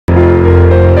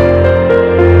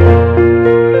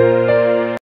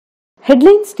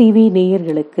Headlines TV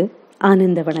நேயர்களுக்கு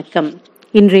ஆனந்த வணக்கம்.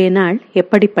 இன்றைய நாள்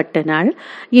எப்படிப்பட்ட நாள்?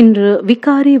 இன்று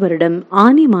விகாரி வருடம்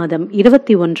ஆனி மாதம்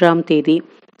 21ஆம் தேதி,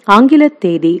 ஆங்கில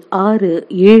தேதி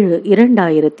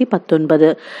 6/7/2019,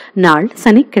 நாள்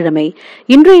சனிக்கிழமை.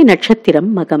 இன்றைய நட்சத்திரம்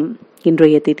மகம்.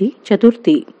 இன்றைய திதி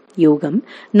சதுர்த்தி. யோகம்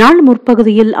நாள்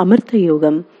முற்பகுதியில் அமிர்த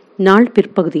யோகம், நாள்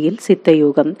பிற்பகுதியில் சித்த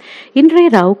யோகம். இன்றைய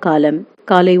ராவு காலம்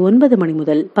காலை 9 மணி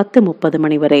முதல் 10:30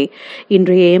 மணி வரை.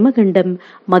 இன்றைய யமகண்டம்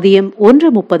மதியம்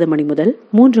 1:30 மணி முதல்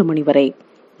 3 மணி வரை.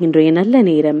 இன்றைய நல்ல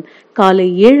நேரம் காலை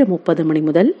 7:30 மணி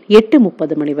முதல்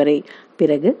 8:30 மணி வரை.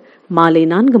 பிறகு மாலை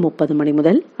 4:30 மணி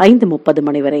முதல் 5:30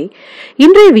 மணி வரை.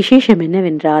 இன்றைய விசேஷம்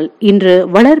என்னவென்றால், இன்று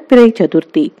வளர்பிறை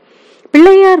சதுர்த்தி,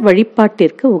 பிள்ளையார்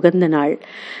வழிபாட்டிற்கு உகந்த நாள்.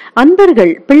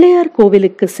 அன்பர்கள் பிள்ளையார்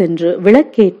கோவிலுக்கு சென்று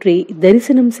விளக்கேற்றி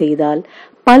தரிசனம் செய்தால்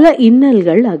பல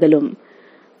இன்னல்கள் அகலும்.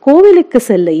 கோவிலுக்கு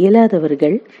செல்ல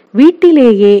இயலாதவர்கள்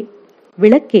வீட்டிலேயே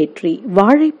விளக்கேற்றி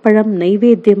வாழைப்பழம்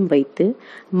நைவேத்தியம் வைத்து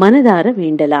மனதார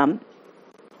வேண்டலாம்.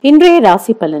 இன்றைய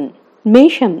ராசி பலன்.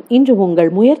 மேஷம், இன்று உங்கள்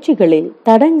முயற்சிகளில்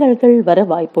தடங்கல்கள் வர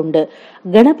வாய்ப்புண்டு.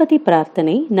 கணபதி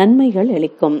பிரார்த்தனை நன்மைகள்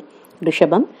அளிக்கும்.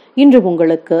 ரிஷபம், இன்று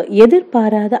உங்களுக்கு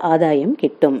எதிர்பாராத ஆதாயம்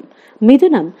கிட்டும்.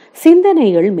 மிதுனம்,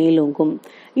 சிந்தனைகள் மேலோங்கும்.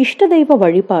 இஷ்ட தெய்வ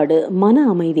வழிபாடு மன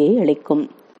அமைதியை அளிக்கும்.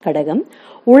 கடகம்,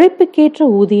 உழைப்புக்கேற்ற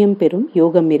ஊதியம் பெறும்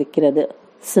யோகம் இருக்கிறது.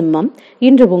 சிம்மம்,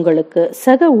 இன்று உங்களுக்கு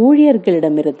சக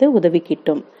ஊழியர்களிடமிருந்து உதவி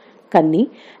கிட்டும். கன்னி,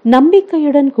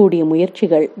 நம்பிக்கையுடன் கூடிய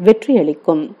முயற்சிகள் வெற்றி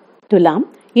அளிக்கும். துலாம்,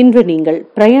 இன்று நீங்கள்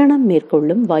பிரயாணம்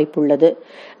மேற்கொள்ளும் வாய்ப்புள்ளது.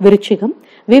 விருச்சிகம்,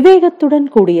 விவேகத்துடன்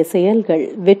கூடிய செயல்கள்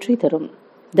வெற்றி தரும்.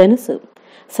 தனுசு,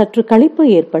 சற்று களிப்பு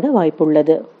ஏற்பட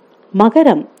வாய்ப்புள்ளது.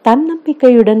 மகரம்,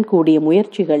 தன்னம்பிக்கையுடன் கூடிய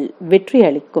முயற்சிகள் வெற்றி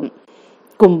அளிக்கும்.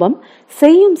 கும்பம்,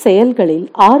 செய்யும் செயல்களில்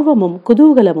ஆர்வமும்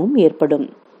குதூகலமும் ஏற்படும்.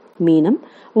 மீனம்,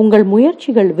 உங்கள்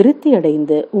முயற்சிகள்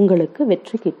விருத்தியடைந்து உங்களுக்கு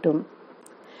வெற்றி கிட்டும்.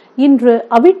 இன்று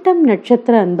அவிட்டம்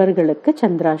நட்சத்திர அன்பர்களுக்கு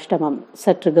சந்திராஷ்டமம்.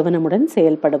 சற்று கவனமுடன்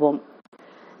செயல்படுவோம்.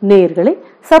 நேயர்களை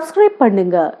சப்ஸ்கிரைப்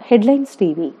பண்ணுங்க ஹெட்லைன்ஸ்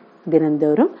டிவி.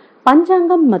 தினந்தோறும்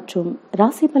பஞ்சாங்கம் மற்றும்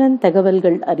ராசி பலன்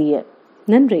தகவல்கள் அறிய.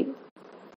 நன்றி.